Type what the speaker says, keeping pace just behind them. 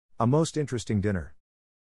A most interesting dinner.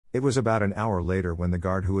 It was about an hour later when the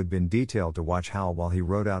guard who had been detailed to watch Hal while he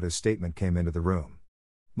wrote out his statement came into the room.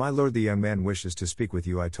 "My lord, the young man wishes to speak with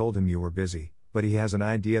you. I told him you were busy, but he has an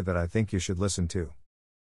idea that I think you should listen to."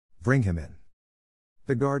 "Bring him in."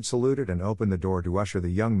 The guard saluted and opened the door to usher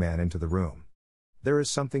the young man into the room. "There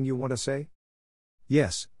is something you want to say?"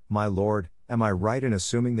 "Yes, my lord. Am I right in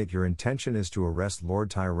assuming that your intention is to arrest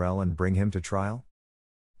Lord Tyrell and bring him to trial?"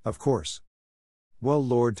 "Of course." "Well,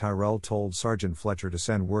 Lord Tyrell told Sergeant Fletcher to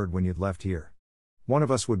send word when you'd left here. One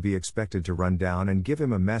of us would be expected to run down and give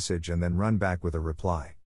him a message and then run back with a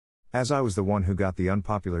reply. As I was the one who got the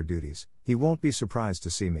unpopular duties, he won't be surprised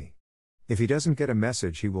to see me. If he doesn't get a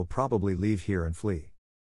message, he will probably leave here and flee."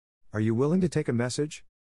 "Are you willing to take a message?"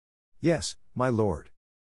 "Yes, my lord."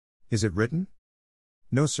 "Is it written?"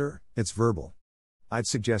 "No, sir, it's verbal. I'd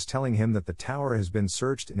suggest telling him that the tower has been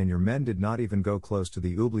searched and your men did not even go close to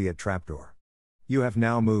the oubliette trapdoor. You have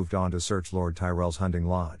now moved on to search Lord Tyrell's hunting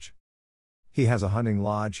lodge." "He has a hunting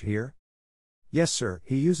lodge here?" "Yes, sir,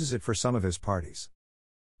 he uses it for some of his parties."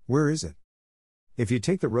 "Where is it?" "If you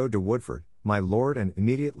take the road to Woodford, my lord, and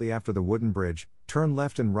immediately after the wooden bridge, turn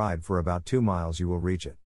left and ride for about 2 miles, you will reach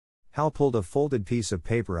it." Hal pulled a folded piece of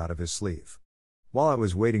paper out of his sleeve. "While I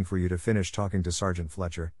was waiting for you to finish talking to Sergeant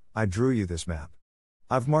Fletcher, I drew you this map.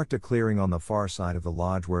 I've marked a clearing on the far side of the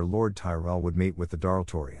lodge where Lord Tyrell would meet with the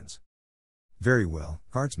Darltorians." "Very well,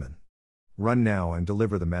 guardsman. Run now and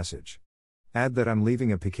deliver the message. Add that I'm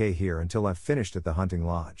leaving a piquet here until I've finished at the hunting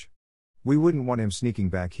lodge. We wouldn't want him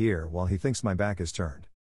sneaking back here while he thinks my back is turned."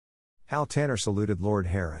 Hal Tanner saluted Lord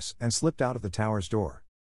Harris and slipped out of the tower's door.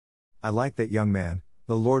 "I like that young man,"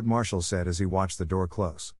 the Lord Marshal said as he watched the door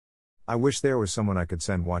close. "I wish there was someone I could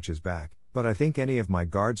send watch his back, but I think any of my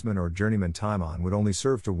guardsmen or journeyman Timon would only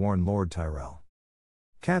serve to warn Lord Tyrell."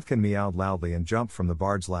 Cathkin meowed loudly and jumped from the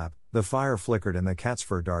bard's lap. The fire flickered and the cat's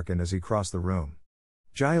fur darkened as he crossed the room.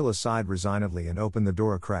 Jaela sighed resignedly and opened the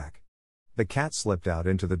door a crack. The cat slipped out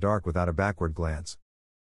into the dark without a backward glance.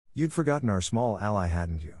 "You'd forgotten our small ally,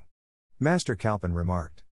 hadn't you?" Master Calpin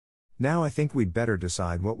remarked. "Now I think we'd better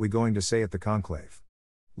decide what we're going to say at the conclave.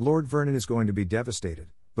 Lord Vernon is going to be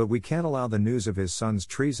devastated, but we can't allow the news of his son's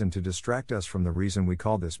treason to distract us from the reason we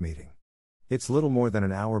called this meeting. It's little more than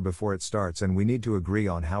an hour before it starts and we need to agree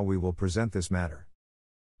on how we will present this matter."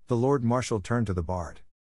 The Lord Marshal turned to the bard.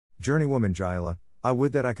 "Journeywoman Jaela, I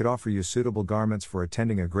would that I could offer you suitable garments for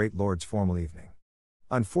attending a great lord's formal evening.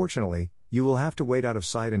 Unfortunately, you will have to wait out of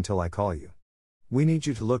sight until I call you. We need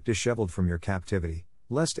you to look disheveled from your captivity,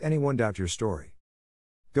 lest anyone doubt your story."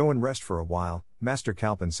 "Go and rest for a while," Master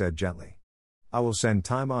Calpin said gently. "I will send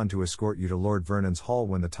Timon to escort you to Lord Vernon's hall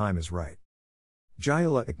when the time is right."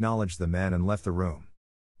 Jaela acknowledged the men and left the room.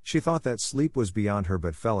 She thought that sleep was beyond her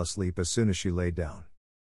but fell asleep as soon as she laid down.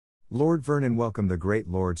 Lord Vernon welcomed the great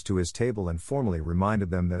lords to his table and formally reminded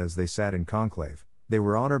them that as they sat in conclave, they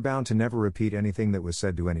were honor-bound to never repeat anything that was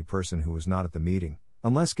said to any person who was not at the meeting,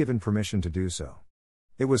 unless given permission to do so.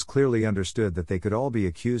 It was clearly understood that they could all be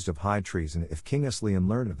accused of high treason if King Aslian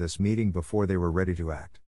learned of this meeting before they were ready to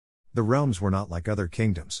act. The realms were not like other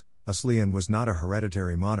kingdoms. Aslian was not a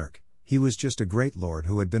hereditary monarch, he was just a great lord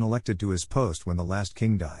who had been elected to his post when the last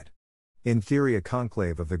king died. In theory, a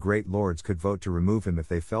conclave of the great lords could vote to remove him if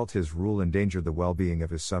they felt his rule endangered the well-being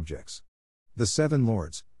of his subjects. The 7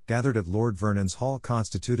 lords, gathered at Lord Vernon's hall,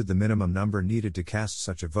 constituted the minimum number needed to cast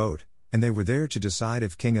such a vote, and they were there to decide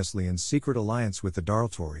if King Aslian's secret alliance with the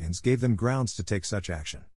Darltorians gave them grounds to take such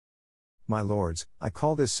action. "My lords, I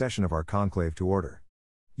call this session of our conclave to order.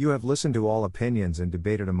 You have listened to all opinions and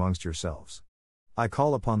debated amongst yourselves. I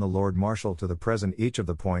call upon the Lord Marshal to present each of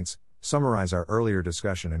the points, summarize our earlier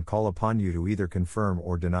discussion and call upon you to either confirm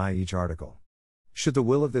or deny each article. Should the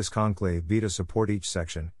will of this conclave be to support each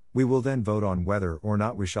section, we will then vote on whether or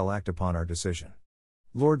not we shall act upon our decision."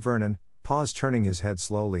 Lord Vernon paused, turning his head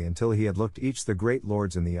slowly until he had looked each the great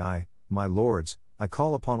lords in the eye. "My lords, I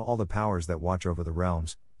call upon all the powers that watch over the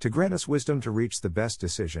realms, to grant us wisdom to reach the best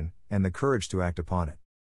decision, and the courage to act upon it."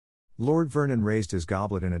 Lord Vernon raised his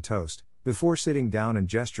goblet in a toast, before sitting down and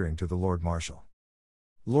gesturing to the Lord Marshal.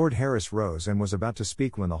 Lord Harris rose and was about to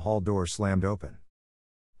speak when the hall door slammed open.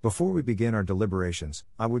 "Before we begin our deliberations,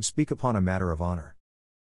 I would speak upon a matter of honor."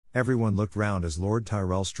 Everyone looked round as Lord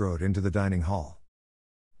Tyrell strode into the dining hall.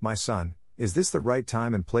 "My son, is this the right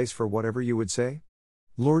time and place for whatever you would say?"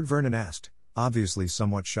 Lord Vernon asked, obviously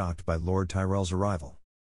somewhat shocked by Lord Tyrell's arrival.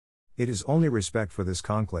 "It is only respect for this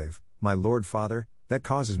conclave, my Lord Father, that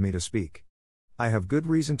causes me to speak. I have good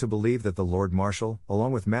reason to believe that the Lord Marshal,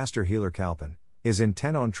 along with Master Healer Calpin, is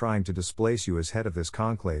intent on trying to displace you as head of this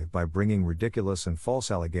conclave by bringing ridiculous and false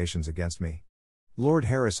allegations against me. Lord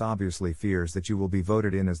Harris obviously fears that you will be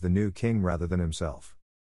voted in as the new king rather than himself.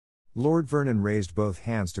 Lord Vernon raised both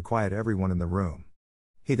hands to quiet everyone in the room.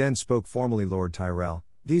 He then spoke formally. Lord Tyrell,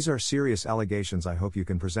 these are serious allegations. I hope you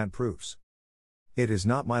can present proofs. It is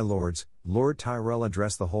not, my lords, Lord Tyrell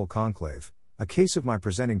addressed the whole conclave, a case of my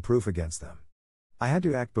presenting proof against them. I had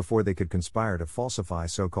to act before they could conspire to falsify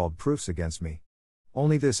so-called proofs against me.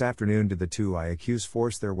 Only this afternoon did the two I accuse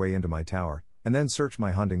force their way into my tower, and then search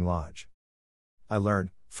my hunting lodge. I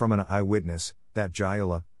learned, from an eyewitness, that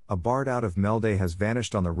Jaila, a bard out of Melday, has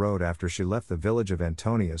vanished on the road after she left the village of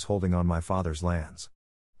Antonius holding on my father's lands.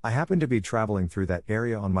 I happened to be traveling through that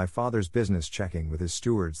area on my father's business, checking with his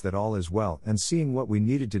stewards that all is well and seeing what we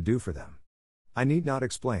needed to do for them. I need not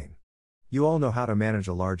explain. You all know how to manage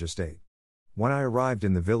a large estate. When I arrived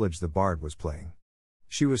in the village, the bard was playing.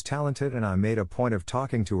 She was talented, and I made a point of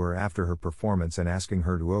talking to her after her performance and asking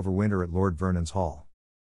her to overwinter at Lord Vernon's hall.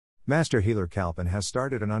 Master Healer Calpin has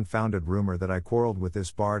started an unfounded rumor that I quarreled with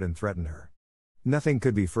this bard and threatened her. Nothing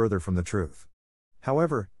could be further from the truth.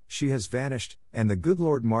 However, she has vanished, and the good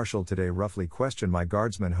Lord Marshal today roughly questioned my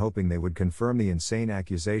guardsmen, hoping they would confirm the insane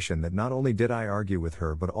accusation that not only did I argue with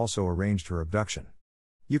her but also arranged her abduction.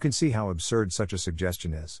 You can see how absurd such a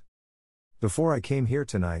suggestion is. Before I came here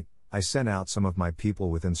tonight, I sent out some of my people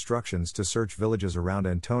with instructions to search villages around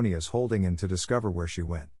Antonius holding and to discover where she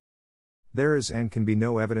went. There is and can be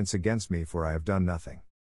no evidence against me, for I have done nothing.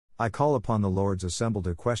 I call upon the lords assembled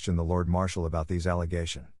to question the Lord Marshal about these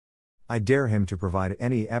allegations. I dare him to provide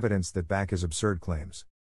any evidence that back his absurd claims.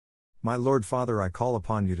 My Lord Father, I call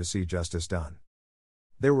upon you to see justice done.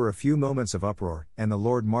 There were a few moments of uproar, and the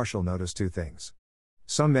Lord Marshal noticed two things.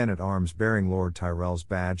 Some men at arms bearing Lord Tyrell's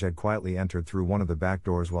badge had quietly entered through one of the back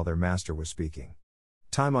doors while their master was speaking.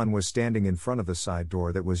 Timon was standing in front of the side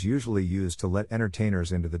door that was usually used to let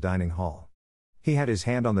entertainers into the dining hall. He had his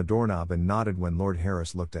hand on the doorknob and nodded when Lord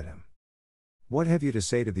Harris looked at him. What have you to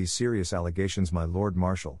say to these serious allegations, my Lord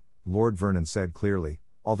Marshal? Lord Vernon said clearly,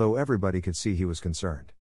 although everybody could see he was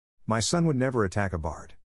concerned. My son would never attack a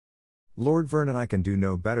bard. Lord Vernon, I can do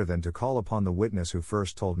no better than to call upon the witness who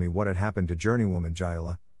first told me what had happened to journeywoman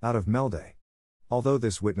Jaila, out of Melday. Although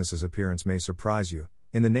this witness's appearance may surprise you,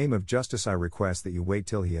 in the name of justice I request that you wait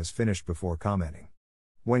till he has finished before commenting.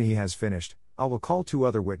 When he has finished, I will call two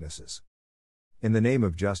other witnesses. In the name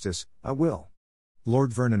of justice, I will.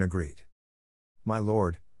 Lord Vernon agreed. My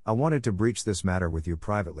lord, I wanted to breach this matter with you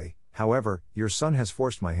privately, however, your son has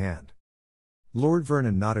forced my hand. Lord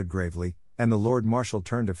Vernon nodded gravely, and the Lord Marshal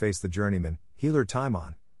turned to face the journeyman. Healer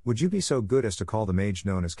Timon, would you be so good as to call the mage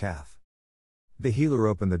known as Kath? The healer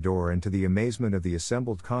opened the door, and to the amazement of the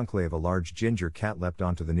assembled conclave, a large ginger cat leapt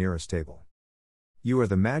onto the nearest table. You are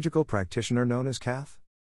the magical practitioner known as Kath?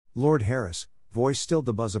 Lord Harris' voice stilled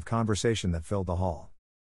the buzz of conversation that filled the hall.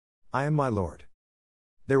 I am, my lord.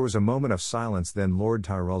 There was a moment of silence, then Lord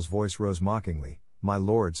Tyrell's voice rose mockingly. My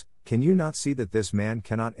lords, can you not see that this man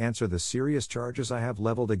cannot answer the serious charges I have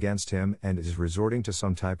leveled against him and is resorting to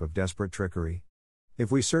some type of desperate trickery?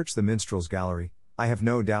 If we search the minstrel's gallery, I have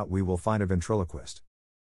no doubt we will find a ventriloquist.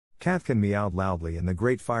 Kathkin meowed loudly, and the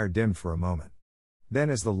great fire dimmed for a moment.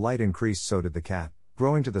 Then as the light increased, so did the cat,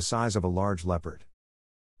 growing to the size of a large leopard.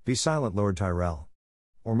 Be silent, Lord Tyrell.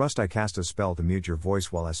 Or must I cast a spell to mute your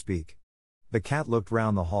voice while I speak? The cat looked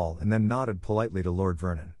round the hall and then nodded politely to Lord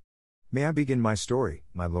Vernon. May I begin my story,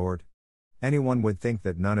 my lord? Anyone would think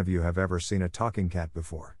that none of you have ever seen a talking cat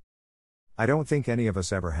before. I don't think any of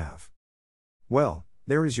us ever have. Well,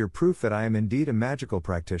 there is your proof that I am indeed a magical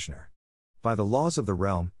practitioner. By the laws of the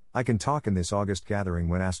realm, I can talk in this august gathering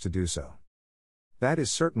when asked to do so. That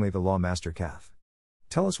is certainly the law, Master Kath.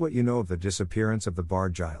 Tell us what you know of the disappearance of the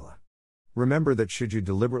bard Jaila. Remember that should you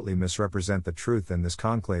deliberately misrepresent the truth, then this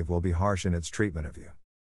conclave will be harsh in its treatment of you.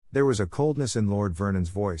 There was a coldness in Lord Vernon's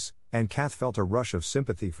voice, and Kath felt a rush of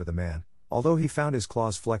sympathy for the man, although he found his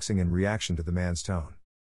claws flexing in reaction to the man's tone.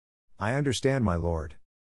 I understand, my lord.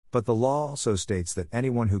 But the law also states that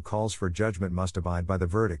anyone who calls for judgment must abide by the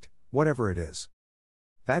verdict, whatever it is.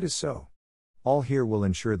 That is so. All here will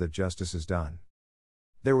ensure that justice is done.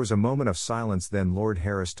 There was a moment of silence, then Lord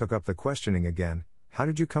Harris took up the questioning again. How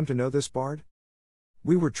did you come to know this bard?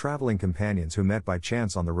 We were traveling companions who met by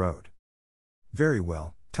chance on the road. Very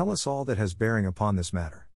well, tell us all that has bearing upon this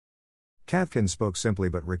matter. Kathkin spoke simply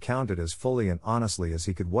but recounted as fully and honestly as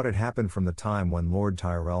he could what had happened from the time when Lord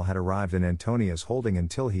Tyrell had arrived in Antonius holding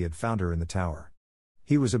until he had found her in the tower.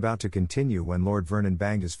 He was about to continue when Lord Vernon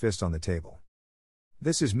banged his fist on the table.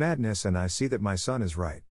 This is madness, and I see that my son is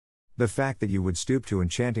right. The fact that you would stoop to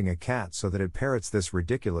enchanting a cat so that it parrots this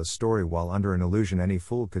ridiculous story while under an illusion any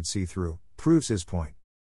fool could see through, proves his point.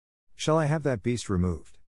 Shall I have that beast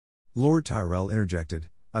removed? Lord Tyrell interjected,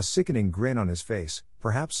 a sickening grin on his face.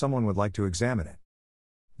 Perhaps someone would like to examine it.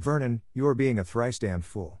 Vernon, you are being a thrice damned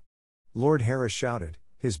fool. Lord Harris shouted,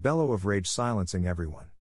 his bellow of rage silencing everyone.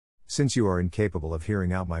 Since you are incapable of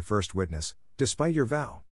hearing out my first witness, despite your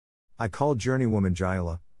vow. I called journeywoman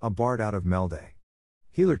Jaela, a bard out of Melday.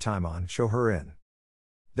 Healer Timon, show her in.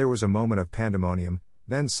 There was a moment of pandemonium,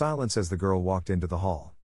 then silence as the girl walked into the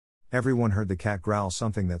hall. Everyone heard the cat growl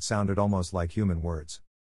something that sounded almost like human words.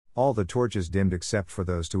 All the torches dimmed except for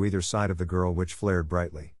those to either side of the girl, which flared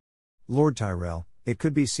brightly. Lord Tyrell, it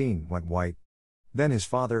could be seen, went white. Then his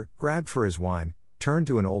father, grabbed for his wine, turned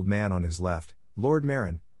to an old man on his left. Lord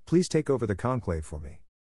Merrin, please take over the conclave for me.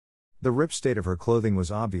 The ripped state of her clothing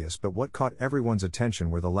was obvious, but what caught everyone's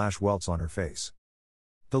attention were the lash welts on her face.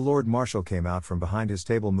 The Lord Marshal came out from behind his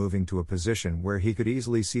table, moving to a position where he could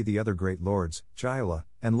easily see the other great lords, Jaela,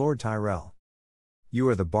 and Lord Tyrell. You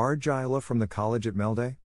are the bard Jaela from the college at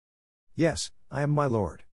Melday? Yes, I am, my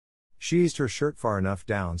lord. She eased her shirt far enough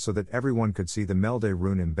down so that everyone could see the Melday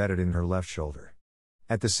rune embedded in her left shoulder.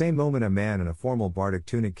 At the same moment, a man in a formal bardic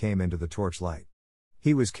tunic came into the torchlight.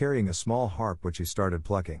 He was carrying a small harp which he started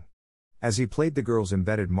plucking. As he played, the girl's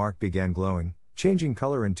embedded mark began glowing, changing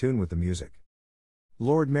color in tune with the music.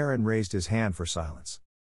 Lord Merrin raised his hand for silence.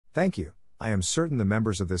 Thank you, I am certain the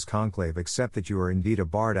members of this conclave accept that you are indeed a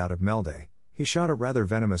bard out of Melday. He shot a rather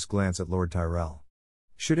venomous glance at Lord Tyrell.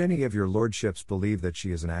 Should any of your lordships believe that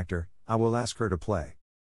she is an actor, I will ask her to play.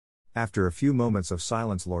 After a few moments of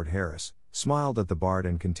silence, Lord Harris smiled at the bard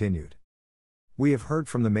and continued. We have heard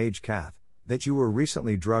from the mage Kath that you were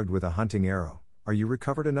recently drugged with a hunting arrow. Are you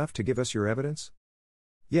recovered enough to give us your evidence?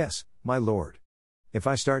 Yes, my lord. If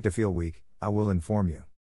I start to feel weak, I will inform you.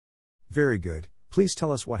 Very good, please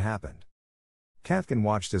tell us what happened. Cathkin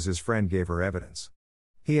watched as his friend gave her evidence.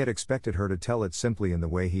 He had expected her to tell it simply in the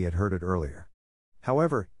way he had heard it earlier.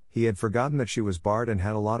 However, he had forgotten that she was bard and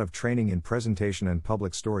had a lot of training in presentation and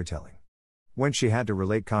public storytelling. When she had to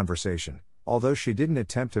relate conversation, although she didn't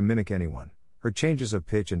attempt to mimic anyone, her changes of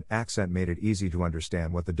pitch and accent made it easy to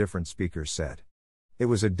understand what the different speakers said. It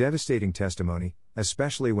was a devastating testimony,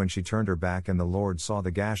 especially when she turned her back and the Lord saw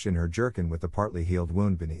the gash in her jerkin with the partly healed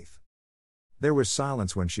wound beneath. There was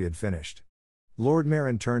silence when she had finished. Lord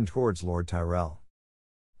Merrin turned towards Lord Tyrell.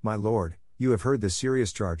 My lord, you have heard the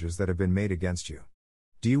serious charges that have been made against you.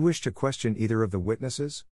 Do you wish to question either of the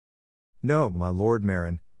witnesses? No, my Lord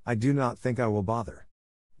Merrin, I do not think I will bother.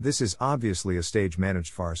 This is obviously a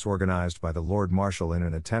stage-managed farce organized by the Lord Marshal in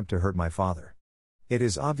an attempt to hurt my father. It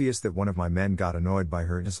is obvious that one of my men got annoyed by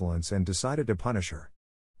her insolence and decided to punish her.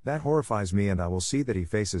 That horrifies me, and I will see that he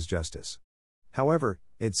faces justice. However,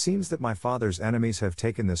 it seems that my father's enemies have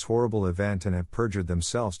taken this horrible event and have perjured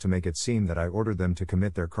themselves to make it seem that I ordered them to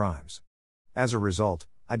commit their crimes. As a result,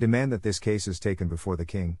 I demand that this case is taken before the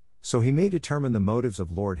king, so he may determine the motives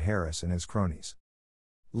of Lord Harris and his cronies.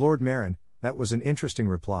 Lord Merrin, that was an interesting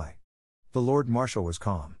reply. The Lord Marshal was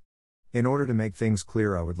calm. In order to make things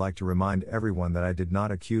clear, I would like to remind everyone that I did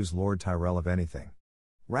not accuse Lord Tyrell of anything.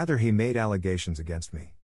 Rather, he made allegations against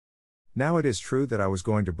me. Now, it is true that I was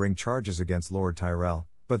going to bring charges against Lord Tyrell,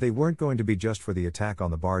 but they weren't going to be just for the attack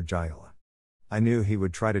on the bard Jaela. I knew he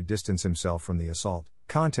would try to distance himself from the assault,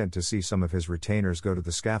 content to see some of his retainers go to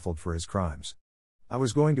the scaffold for his crimes. I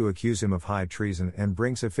was going to accuse him of high treason and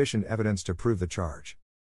bring sufficient evidence to prove the charge.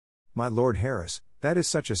 My Lord Harris, that is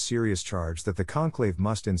such a serious charge that the conclave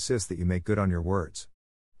must insist that you make good on your words.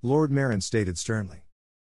 Lord Merrin stated sternly.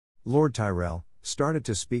 Lord Tyrell started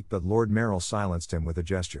to speak, but Lord Merrill silenced him with a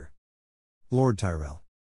gesture. Lord Tyrell,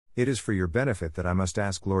 it is for your benefit that I must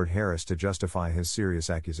ask Lord Harris to justify his serious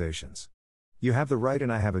accusations. You have the right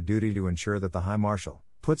and I have a duty to ensure that the High Marshal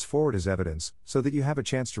puts forward his evidence so that you have a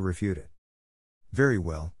chance to refute it. Very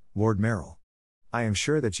well, Lord Merrill. I am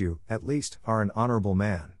sure that you, at least, are an honorable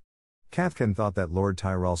man. Cathkin thought that Lord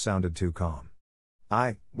Tyrell sounded too calm.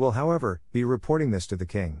 I will, however, be reporting this to the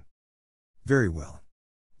king. Very well.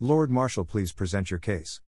 Lord Marshal, please present your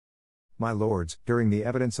case. My lords, during the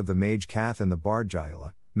evidence of the mage Kath and the bard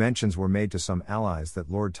Jaela, mentions were made to some allies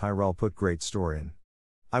that Lord Tyrell put great store in.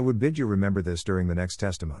 I would bid you remember this during the next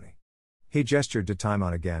testimony. He gestured to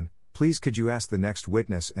Timon again. Please could you ask the next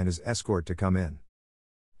witness and his escort to come in.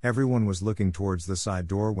 Everyone was looking towards the side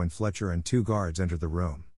door when Fletcher and two guards entered the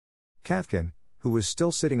room. Cathkin, who was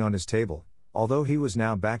still sitting on his table, although he was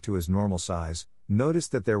now back to his normal size,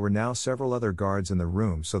 noticed that there were now several other guards in the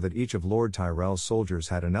room so that each of Lord Tyrell's soldiers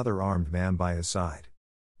had another armed man by his side.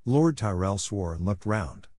 Lord Tyrell swore and looked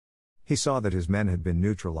round. He saw that his men had been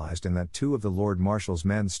neutralized and that two of the Lord Marshal's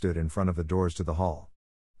men stood in front of the doors to the hall.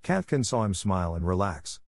 Cathkin saw him smile and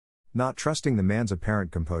relax. Not trusting the man's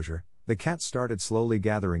apparent composure, The cat started slowly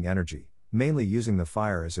gathering energy, mainly using the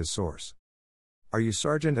fire as his source. "Are you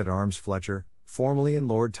Sergeant at Arms Fletcher, formerly in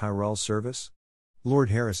Lord Tyrell's service?" Lord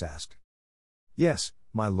Harris asked. "Yes,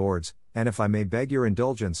 my lords, and if I may beg your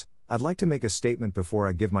indulgence, I'd like to make a statement before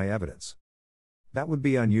I give my evidence." "That would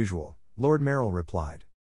be unusual," Lord Merrill replied.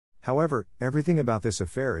 "However, everything about this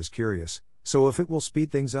affair is curious, so if it will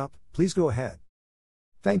speed things up, please go ahead."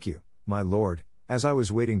 "Thank you, my lord. As I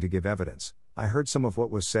was waiting to give evidence, I heard some of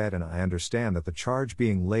what was said and I understand that the charge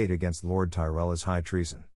being laid against Lord Tyrell is high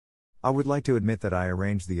treason. I would like to admit that I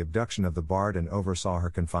arranged the abduction of the bard and oversaw her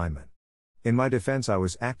confinement. In my defense, I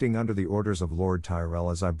was acting under the orders of Lord Tyrell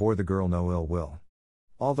as I bore the girl no ill will.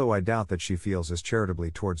 Although I doubt that she feels as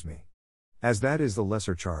charitably towards me. As that is the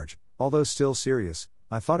lesser charge, although still serious,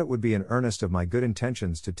 I thought it would be an earnest of my good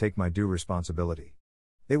intentions to take my due responsibility.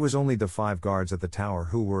 It was only the 5 guards at the tower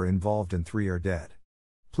who were involved and 3 are dead.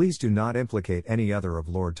 Please do not implicate any other of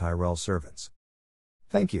Lord Tyrell's servants."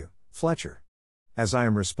 "Thank you, Fletcher. As I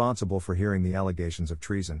am responsible for hearing the allegations of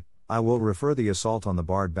treason, I will refer the assault on the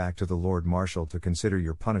bard back to the Lord Marshal to consider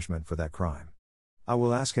your punishment for that crime. I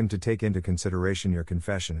will ask him to take into consideration your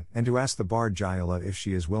confession and to ask the bard Jaela if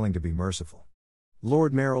she is willing to be merciful."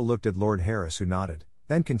 Lord Merrill looked at Lord Harris, who nodded,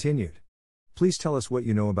 then continued. "Please tell us what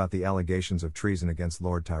you know about the allegations of treason against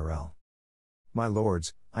Lord Tyrell." "My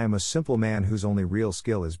lords, I am a simple man whose only real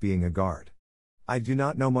skill is being a guard. I do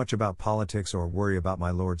not know much about politics or worry about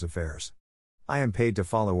my lord's affairs. I am paid to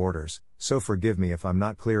follow orders, so forgive me if I'm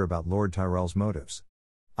not clear about Lord Tyrell's motives.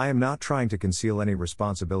 I am not trying to conceal any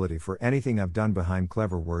responsibility for anything I've done behind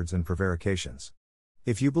clever words and prevarications.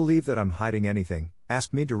 If you believe that I'm hiding anything,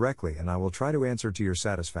 ask me directly and I will try to answer to your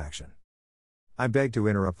satisfaction." "I beg to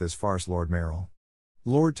interrupt this farce, Lord Merrill,"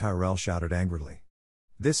 Lord Tyrell shouted angrily.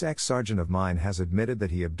 "This ex-sergeant of mine has admitted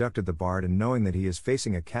that he abducted the bard and knowing that he is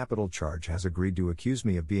facing a capital charge has agreed to accuse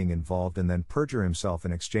me of being involved and then perjure himself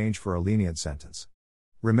in exchange for a lenient sentence.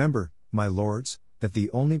 Remember, my lords, that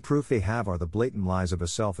the only proof they have are the blatant lies of a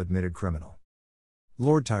self-admitted criminal."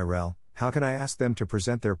 "Lord Tyrell, how can I ask them to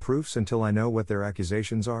present their proofs until I know what their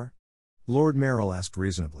accusations are?" Lord Merrill asked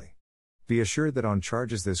reasonably. "Be assured that on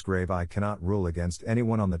charges this grave I cannot rule against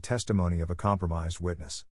anyone on the testimony of a compromised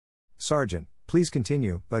witness. Sergeant, please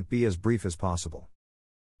continue, but be as brief as possible."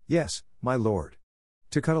 "Yes, my lord.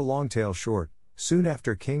 To cut a long tale short, soon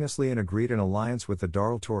after King Aslian agreed an alliance with the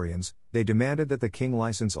Darltorians, they demanded that the king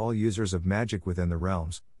license all users of magic within the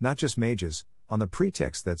realms, not just mages, on the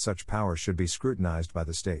pretext that such powers should be scrutinized by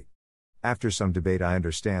the state. After some debate, I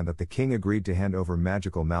understand that the king agreed to hand over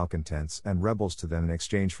magical malcontents and rebels to them in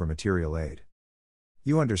exchange for material aid."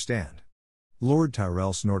 "You understand?" Lord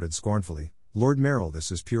Tyrell snorted scornfully. "Lord Merrill,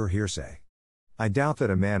 this is pure hearsay. I doubt that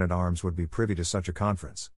a man-at-arms would be privy to such a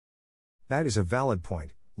conference." "That is a valid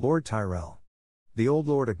point, Lord Tyrell." The old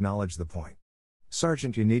lord acknowledged the point.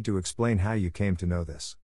 "Sergeant, you need to explain how you came to know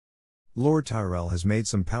this." "Lord Tyrell has made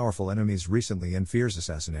some powerful enemies recently and fears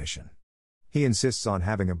assassination. He insists on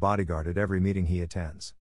having a bodyguard at every meeting he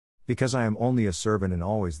attends. Because I am only a servant and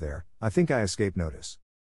always there, I think I escape notice."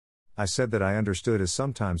 I said that I understood, as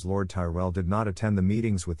sometimes Lord Tyrell did not attend the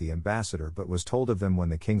meetings with the ambassador but was told of them when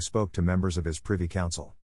the king spoke to members of his privy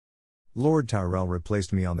council. Lord Tyrell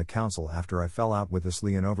replaced me on the council after I fell out with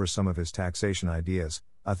Aslian over some of his taxation ideas,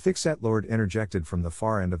 a thick-set lord interjected from the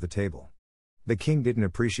far end of the table. The king didn't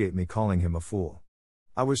appreciate me calling him a fool.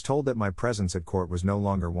 I was told that my presence at court was no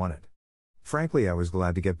longer wanted. Frankly, I was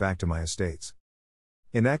glad to get back to my estates.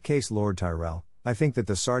 In that case, Lord Tyrell, I think that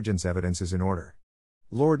the sergeant's evidence is in order.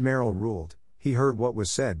 Lord Merrill ruled, he heard what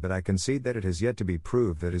was said, but I concede that it has yet to be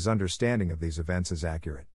proved that his understanding of these events is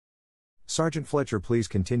accurate. Sergeant Fletcher, please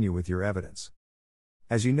continue with your evidence.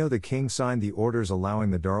 As you know, the king signed the orders allowing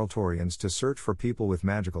the Darltorians to search for people with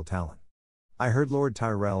magical talent. I heard Lord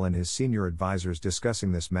Tyrell and his senior advisors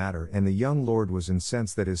discussing this matter, and the young lord was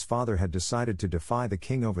incensed that his father had decided to defy the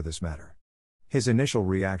king over this matter. His initial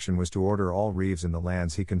reaction was to order all reeves in the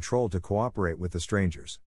lands he controlled to cooperate with the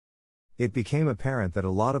strangers. It became apparent that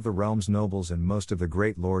a lot of the realm's nobles and most of the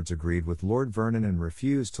great lords agreed with Lord Vernon and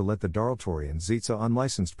refused to let the Darltorians Zitza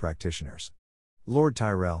unlicensed practitioners. Lord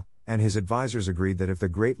Tyrell and his advisors agreed that if the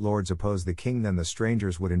great lords opposed the king, then the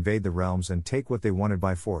strangers would invade the realms and take what they wanted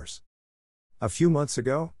by force. A few months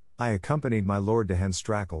ago, I accompanied my lord to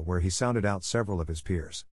Henstrackle, where he sounded out several of his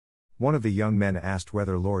peers. One of the young men asked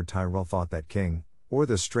whether Lord Tyrell thought that king, or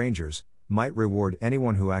the strangers, might reward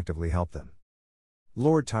anyone who actively helped them.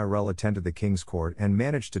 Lord Tyrell attended the king's court and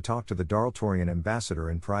managed to talk to the Darltorian ambassador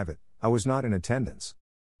in private. I was not in attendance.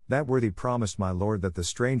 That worthy promised my lord that the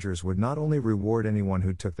strangers would not only reward anyone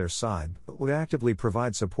who took their side, but would actively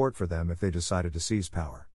provide support for them if they decided to seize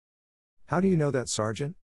power. How do you know that,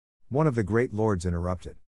 Sergeant? One of the great lords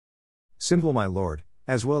interrupted. Simple, my lord,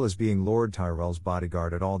 as well as being Lord Tyrell's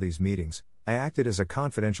bodyguard at all these meetings, I acted as a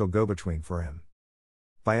confidential go-between for him.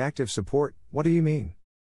 By active support, what do you mean?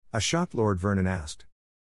 A shocked Lord Vernon asked.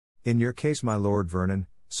 In your case, my Lord Vernon,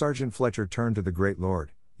 Sergeant Fletcher turned to the great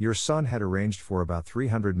lord, your son had arranged for about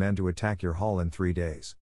 300 men to attack your hall in 3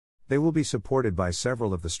 days. They will be supported by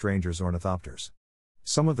several of the stranger's ornithopters.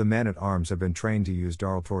 Some of the men-at-arms have been trained to use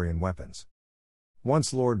Darltorian weapons.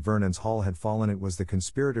 Once Lord Vernon's hall had fallen, it was the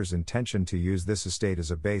conspirators' intention to use this estate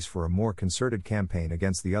as a base for a more concerted campaign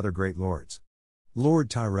against the other great lords. Lord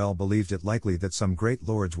Tyrell believed it likely that some great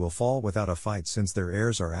lords will fall without a fight since their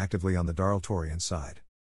heirs are actively on the Darltorian side.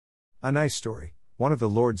 A nice story, one of the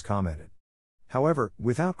lords commented. However,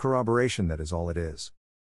 without corroboration, that is all it is.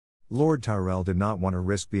 Lord Tyrell did not want to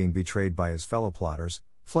risk being betrayed by his fellow plotters,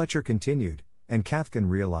 Fletcher continued, and Cathkin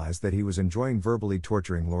realized that he was enjoying verbally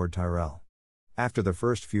torturing Lord Tyrell. After the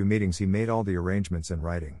first few meetings he made all the arrangements in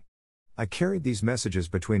writing. I carried these messages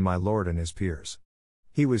between my lord and his peers.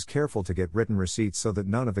 He was careful to get written receipts so that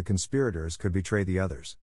none of the conspirators could betray the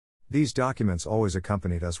others. These documents always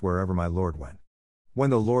accompanied us wherever my lord went. When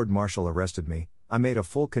the Lord Marshal arrested me, I made a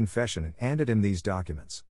full confession and handed him these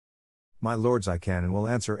documents. My lords, I can and will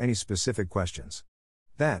answer any specific questions.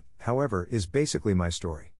 That, however, is basically my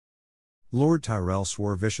story. Lord Tyrell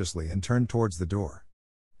swore viciously and turned towards the door.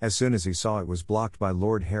 As soon as he saw it was blocked by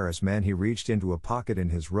Lord Harris' men, he reached into a pocket in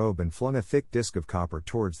his robe and flung a thick disc of copper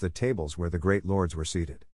towards the tables where the great lords were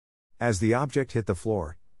seated. As the object hit the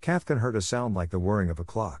floor, Cathkin heard a sound like the whirring of a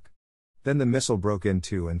clock. Then the missile broke in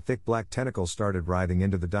two and thick black tentacles started writhing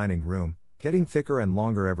into the dining room, getting thicker and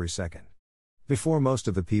longer every second. Before most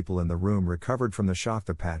of the people in the room recovered from the shock,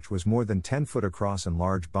 the patch was more than 10 foot across and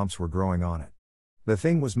large bumps were growing on it. The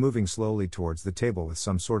thing was moving slowly towards the table with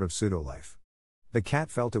some sort of pseudo-life. The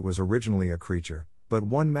cat felt it was originally a creature, but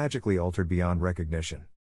one magically altered beyond recognition.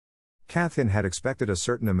 Cathkin had expected a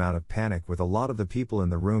certain amount of panic with a lot of the people in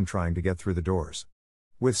the room trying to get through the doors.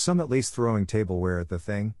 With some at least throwing tableware at the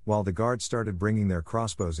thing, while the guards started bringing their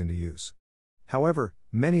crossbows into use. However,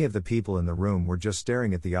 many of the people in the room were just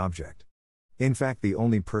staring at the object. In fact, the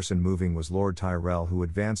only person moving was Lord Tyrell, who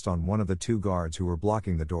advanced on one of the two guards who were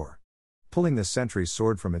blocking the door. Pulling the sentry's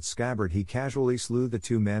sword from its scabbard, he casually slew the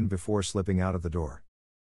two men before slipping out of the door.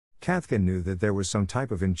 Cathkin knew that there was some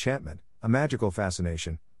type of enchantment, a magical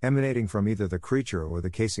fascination, emanating from either the creature or the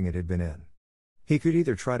casing it had been in. He could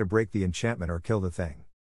either try to break the enchantment or kill the thing.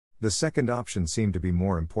 The second option seemed to be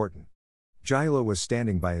more important. Jaila was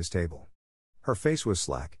standing by his table. Her face was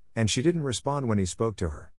slack, and she didn't respond when he spoke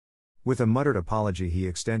to her. With a muttered apology, he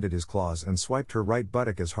extended his claws and swiped her right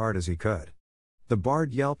buttock as hard as he could. The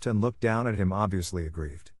bard yelped and looked down at him, obviously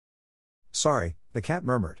aggrieved. Sorry, the cat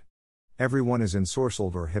murmured. Everyone is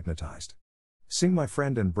ensorcelled or hypnotized. Sing, my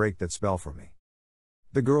friend, and break that spell for me.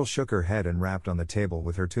 The girl shook her head and rapped on the table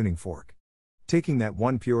with her tuning fork. Taking that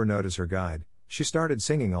one pure note as her guide, she started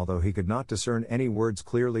singing, although he could not discern any words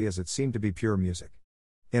clearly as it seemed to be pure music.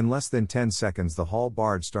 In less than 10 seconds the hall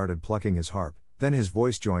bard started plucking his harp, then his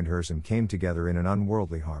voice joined hers and came together in an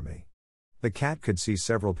unworldly harmony. The cat could see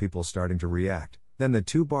several people starting to react, then the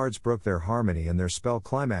two bards broke their harmony and their spell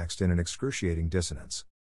climaxed in an excruciating dissonance.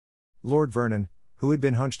 Lord Vernon, who had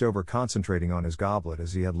been hunched over concentrating on his goblet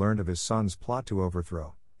as he had learned of his son's plot to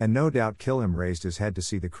overthrow, and no doubt kill him, raised his head to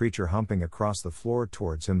see the creature humping across the floor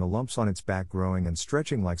towards him, the lumps on its back growing and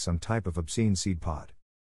stretching like some type of obscene seed pod.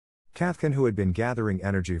 Cathkin, who had been gathering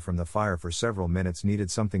energy from the fire for several minutes,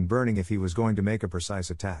 needed something burning if he was going to make a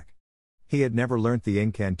precise attack. He had never learnt the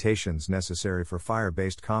incantations necessary for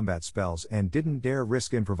fire-based combat spells and didn't dare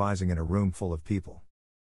risk improvising in a room full of people.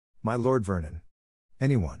 My Lord Vernon.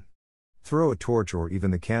 Anyone. Throw a torch or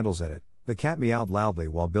even the candles at it, the cat meowed loudly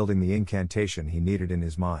while building the incantation he needed in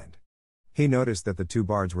his mind. He noticed that the two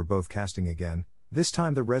bards were both casting again. This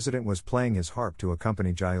time the resident was playing his harp to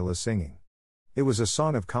accompany Jaila's singing. It was a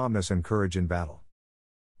song of calmness and courage in battle.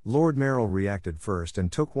 Lord Merrill reacted first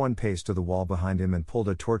and took one pace to the wall behind him and pulled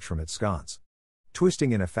a torch from its sconce.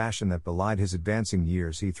 Twisting in a fashion that belied his advancing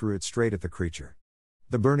years, he threw it straight at the creature.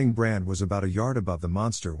 The burning brand was about a yard above the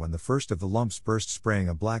monster when the first of the lumps burst, spraying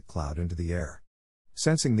a black cloud into the air.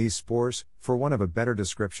 Sensing these spores, for want of a better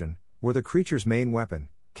description, were the creature's main weapon,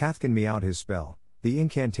 Cathkin meowed his spell, the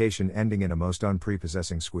incantation ending in a most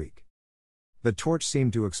unprepossessing squeak. The torch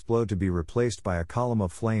seemed to explode, to be replaced by a column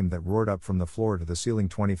of flame that roared up from the floor to the ceiling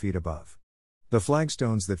 20 feet above. The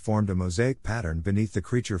flagstones that formed a mosaic pattern beneath the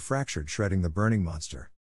creature fractured, shredding the burning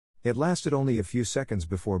monster. It lasted only a few seconds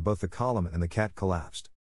before both the column and the cat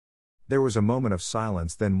collapsed. There was a moment of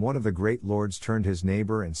silence, then one of the great lords turned his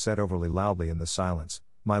neighbor and said overly loudly in the silence,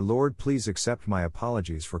 My lord, please accept my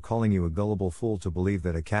apologies for calling you a gullible fool to believe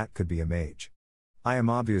that a cat could be a mage. I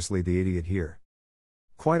am obviously the idiot here.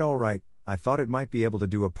 Quite all right, I thought it might be able to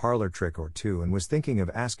do a parlor trick or two and was thinking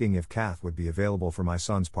of asking if Kath would be available for my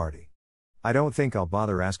son's party. I don't think I'll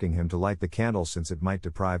bother asking him to light the candle since it might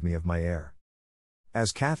deprive me of my air.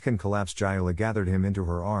 As Cathkin collapsed, Giola gathered him into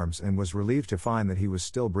her arms and was relieved to find that he was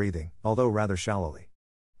still breathing, although rather shallowly.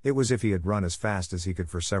 It was as if he had run as fast as he could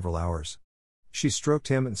for several hours. She stroked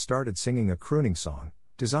him and started singing a crooning song,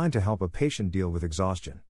 designed to help a patient deal with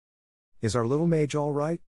exhaustion. Is our little mage all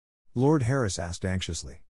right? Lord Harris asked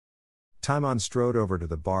anxiously. Timon strode over to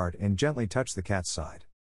the bard and gently touched the cat's side.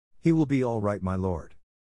 He will be all right, my lord.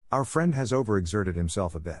 Our friend has overexerted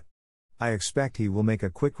himself a bit. I expect he will make a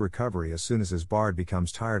quick recovery as soon as his bard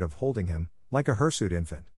becomes tired of holding him, like a hirsute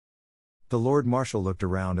infant. The Lord Marshal looked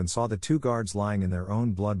around and saw the two guards lying in their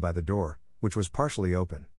own blood by the door, which was partially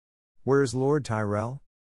open. Where is Lord Tyrell?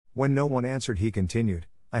 When no one answered, he continued,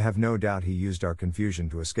 I have no doubt he used our confusion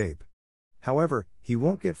to escape. However, he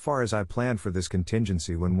won't get far as I planned for this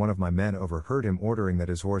contingency when one of my men overheard him ordering that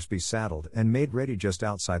his horse be saddled and made ready just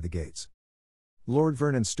outside the gates. Lord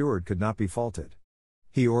Vernon's steward could not be faulted.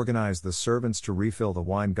 He organized the servants to refill the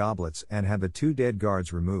wine goblets and had the two dead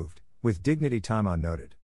guards removed, with dignity, Timon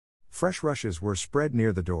noted. Fresh rushes were spread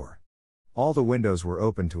near the door. All the windows were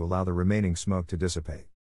open to allow the remaining smoke to dissipate.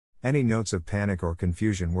 Any notes of panic or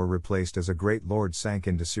confusion were replaced as a great lord sank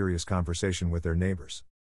into serious conversation with their neighbors.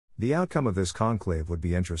 The outcome of this conclave would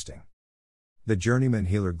be interesting. The journeyman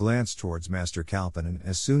healer glanced towards Master Calpin, and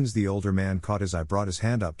as soon as the older man caught his eye, brought his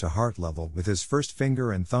hand up to heart level with his first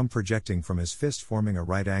finger and thumb projecting from his fist forming a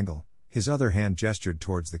right angle. His other hand gestured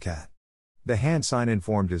towards the cat. The hand sign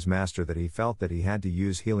informed his master that he felt that he had to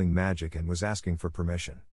use healing magic and was asking for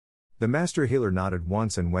permission. The master healer nodded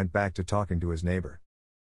once and went back to talking to his neighbor.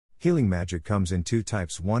 Healing magic comes in two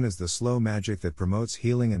types. One is the slow magic that promotes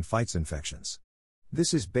healing and fights infections.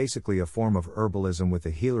 This is basically a form of herbalism with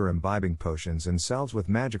the healer imbibing potions and salves with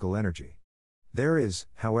magical energy. There is,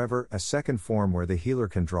 however, a second form where the healer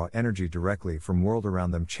can draw energy directly from world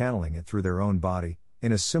around them, channeling it through their own body,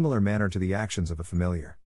 in a similar manner to the actions of a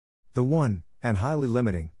familiar. The one, and highly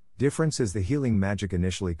limiting, difference is the healing magic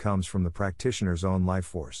initially comes from the practitioner's own life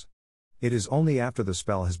force. It is only after the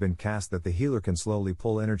spell has been cast that the healer can slowly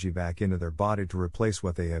pull energy back into their body to replace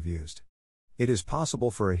what they have used. It is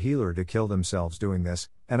possible for a healer to kill themselves doing this,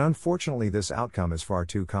 and unfortunately this outcome is far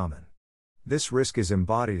too common. This risk is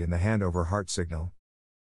embodied in the hand-over-heart signal.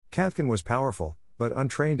 Cathkin was powerful, but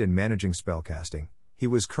untrained in managing spellcasting. He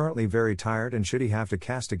was currently very tired, and should he have to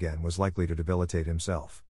cast again was likely to debilitate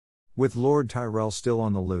himself. With Lord Tyrell still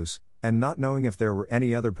on the loose, and not knowing if there were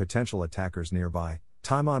any other potential attackers nearby,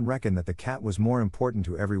 Timon reckoned that the cat was more important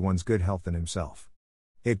to everyone's good health than himself.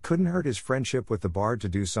 It couldn't hurt his friendship with the bard to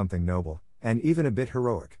do something noble, and even a bit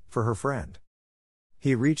heroic, for her friend.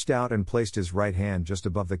 He reached out and placed his right hand just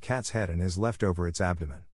above the cat's head and his left over its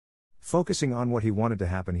abdomen. Focusing on what he wanted to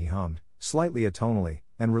happen, he hummed, slightly atonally,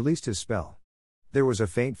 and released his spell. There was a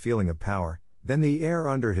faint feeling of power, then the air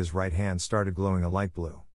under his right hand started glowing a light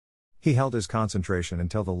blue. He held his concentration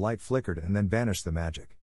until the light flickered and then banished the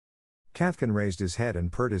magic. Cathkin raised his head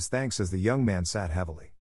and purred his thanks as the young man sat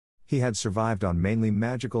heavily. He had survived on mainly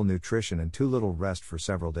magical nutrition and too little rest for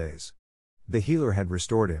several days. The healer had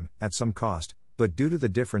restored him, at some cost, but due to the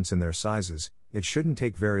difference in their sizes, it shouldn't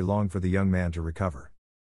take very long for the young man to recover.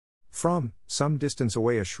 From some distance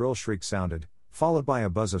away a shrill shriek sounded, followed by a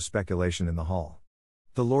buzz of speculation in the hall.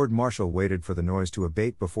 The Lord Marshal waited for the noise to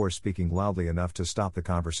abate before speaking loudly enough to stop the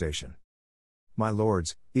conversation. My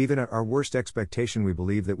lords, even at our worst expectation we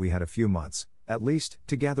believe that we had a few months, at least,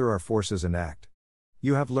 to gather our forces and act.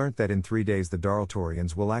 You have learnt that in 3 days the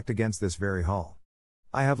Darltorians will act against this very hall.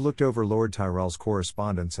 I have looked over Lord Tyrell's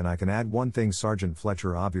correspondence and I can add one thing Sergeant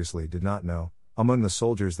Fletcher obviously did not know. Among the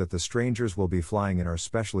soldiers that the strangers will be flying in are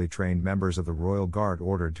specially trained members of the Royal Guard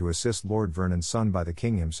ordered to assist Lord Vernon's son by the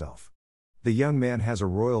King himself. The young man has a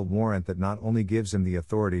royal warrant that not only gives him the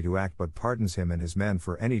authority to act but pardons him and his men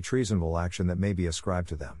for any treasonable action that may be ascribed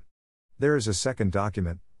to them. There is a second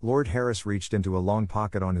document. Lord Harris reached into a long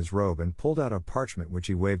pocket on his robe and pulled out a parchment which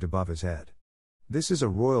he waved above his head. This is a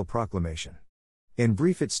royal proclamation. In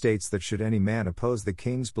brief, it states that should any man oppose the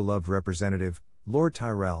King's beloved representative, Lord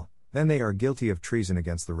Tyrell, then they are guilty of treason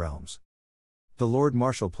against the realms. The Lord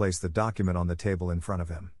Marshal placed the document on the table in front of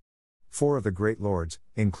him. 4 of the great lords,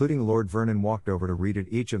 including Lord Vernon, walked over to read it.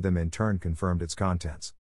 Each of them in turn confirmed its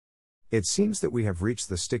contents. It seems that we have reached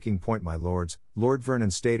the sticking point, my lords, Lord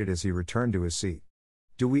Vernon stated as he returned to his seat.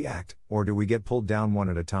 Do we act, or do we get pulled down one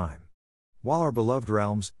at a time? While our beloved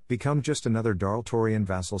realms become just another Darltorian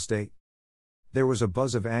vassal state? There was a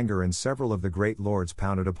buzz of anger and several of the great lords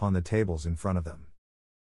pounded upon the tables in front of them.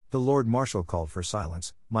 The Lord Marshal called for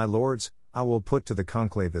silence. My lords, I will put to the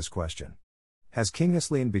conclave this question. Has King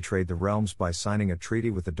Aslian betrayed the realms by signing a treaty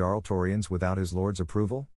with the Darltorians without his lord's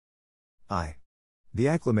approval? Aye. The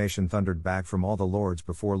acclamation thundered back from all the lords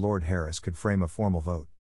before Lord Harris could frame a formal vote.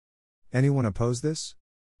 Anyone oppose this?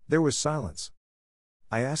 There was silence.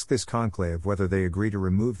 I ask this conclave whether they agree to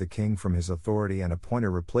remove the king from his authority and appoint a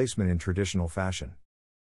replacement in traditional fashion.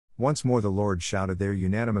 Once more the lords shouted their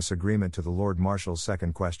unanimous agreement to the Lord Marshal's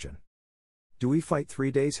second question. Do we fight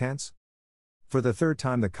 3 days hence? For the third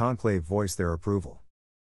time the conclave voiced their approval.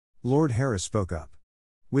 Lord Harris spoke up.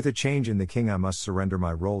 With a change in the king I must surrender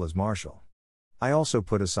my role as marshal. I also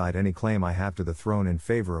put aside any claim I have to the throne in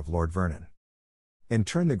favor of Lord Vernon. In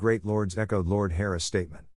turn the great lords echoed Lord Harris'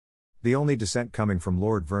 statement. The only dissent coming from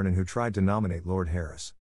Lord Vernon, who tried to nominate Lord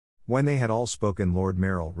Harris. When they had all spoken, Lord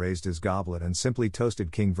Merrill raised his goblet and simply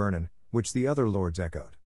toasted King Vernon, which the other lords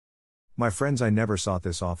echoed. My friends, I never sought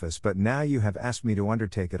this office, but now you have asked me to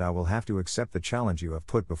undertake it, I will have to accept the challenge you have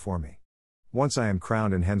put before me. Once I am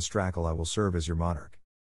crowned in Henstrackle, I will serve as your monarch.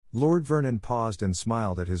 Lord Vernon paused and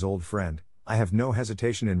smiled at his old friend. I have no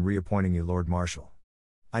hesitation in reappointing you Lord Marshal.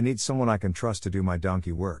 I need someone I can trust to do my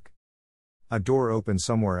donkey work. A door opened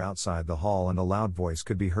somewhere outside the hall and a loud voice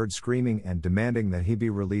could be heard screaming and demanding that he be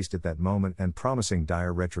released at that moment and promising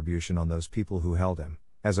dire retribution on those people who held him,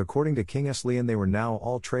 as according to King Aslian they were now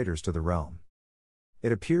all traitors to the realm.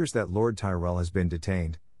 It appears that Lord Tyrell has been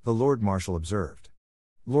detained, the Lord Marshal observed.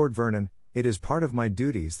 Lord Vernon, it is part of my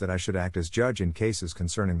duties that I should act as judge in cases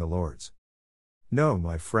concerning the lords. No,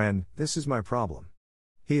 my friend, this is my problem.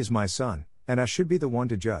 He is my son, and I should be the one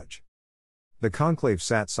to judge. The conclave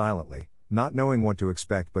sat silently, not knowing what to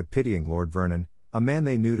expect but pitying Lord Vernon, a man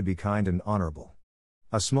they knew to be kind and honorable.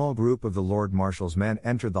 A small group of the Lord Marshal's men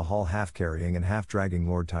entered the hall half carrying and half dragging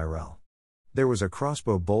Lord Tyrell. There was a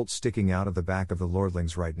crossbow bolt sticking out of the back of the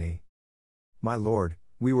lordling's right knee. My lord,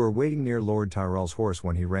 we were waiting near Lord Tyrell's horse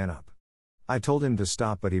when he ran up. I told him to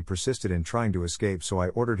stop but he persisted in trying to escape, so I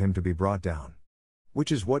ordered him to be brought down.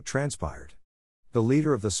 Which is what transpired. The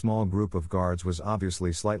leader of the small group of guards was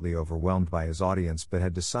obviously slightly overwhelmed by his audience but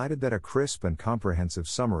had decided that a crisp and comprehensive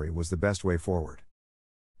summary was the best way forward.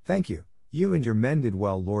 Thank you, you and your men did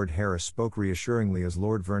well. Lord Harris spoke reassuringly as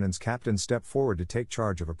Lord Vernon's captain stepped forward to take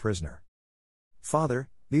charge of a prisoner. Father,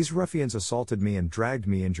 these ruffians assaulted me and dragged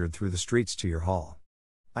me injured through the streets to your hall.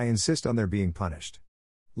 I insist on their being punished.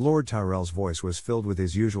 Lord Tyrell's voice was filled with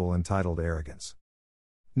his usual entitled arrogance.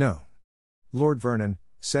 No. Lord Vernon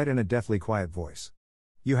said in a deathly quiet voice.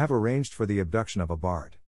 You have arranged for the abduction of a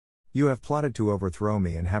bard. You have plotted to overthrow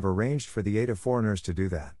me and have arranged for the aid of foreigners to do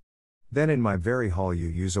that. Then in my very hall you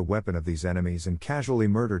use a weapon of these enemies and casually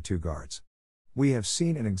murder 2 guards. We have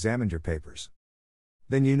seen and examined your papers.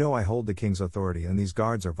 Then you know I hold the king's authority and these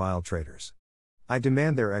guards are vile traitors. I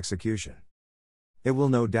demand their execution. It will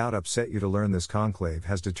no doubt upset you to learn this conclave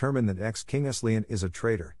has determined that ex-King Aslian is a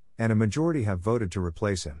traitor, and a majority have voted to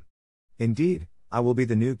replace him. Indeed, I will be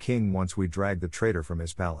the new king once we drag the traitor from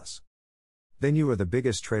his palace. Then you are the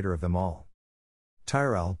biggest traitor of them all.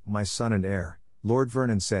 Tyrell, my son and heir, Lord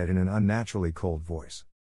Vernon said in an unnaturally cold voice.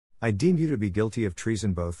 I deem you to be guilty of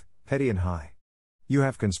treason both, petty and high. You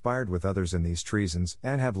have conspired with others in these treasons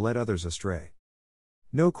and have led others astray.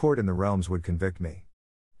 No court in the realms would convict me.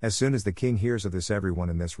 As soon as the king hears of this, everyone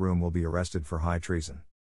in this room will be arrested for high treason.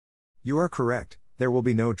 You are correct, there will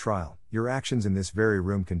be no trial, your actions in this very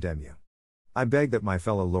room condemn you. I beg that my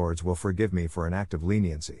fellow lords will forgive me for an act of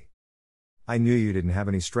leniency. I knew you didn't have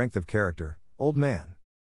any strength of character, old man.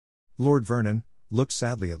 Lord Vernon looked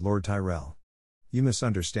sadly at Lord Tyrell. You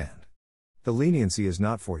misunderstand. The leniency is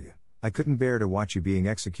not for you. I couldn't bear to watch you being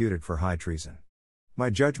executed for high treason. My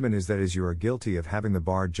judgment is that as you are guilty of having the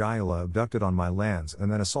bard Jaela abducted on my lands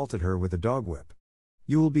and then assaulted her with a dog whip.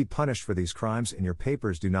 You will be punished for these crimes and your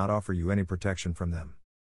papers do not offer you any protection from them.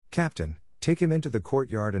 Captain, take him into the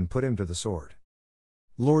courtyard and put him to the sword.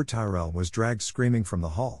 Lord Tyrell was dragged screaming from the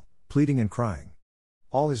hall, pleading and crying.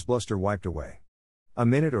 All his bluster wiped away. A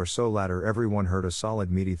minute or so later everyone heard a solid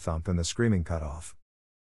meaty thump and the screaming cut off.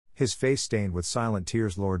 His face stained with silent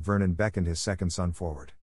tears, Lord Vernon beckoned his second son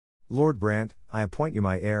forward. Lord Brant, I appoint you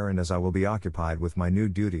my heir, and as I will be occupied with my new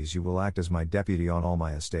duties you will act as my deputy on all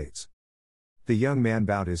my estates. The young man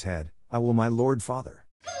bowed his head. I will, my lord father.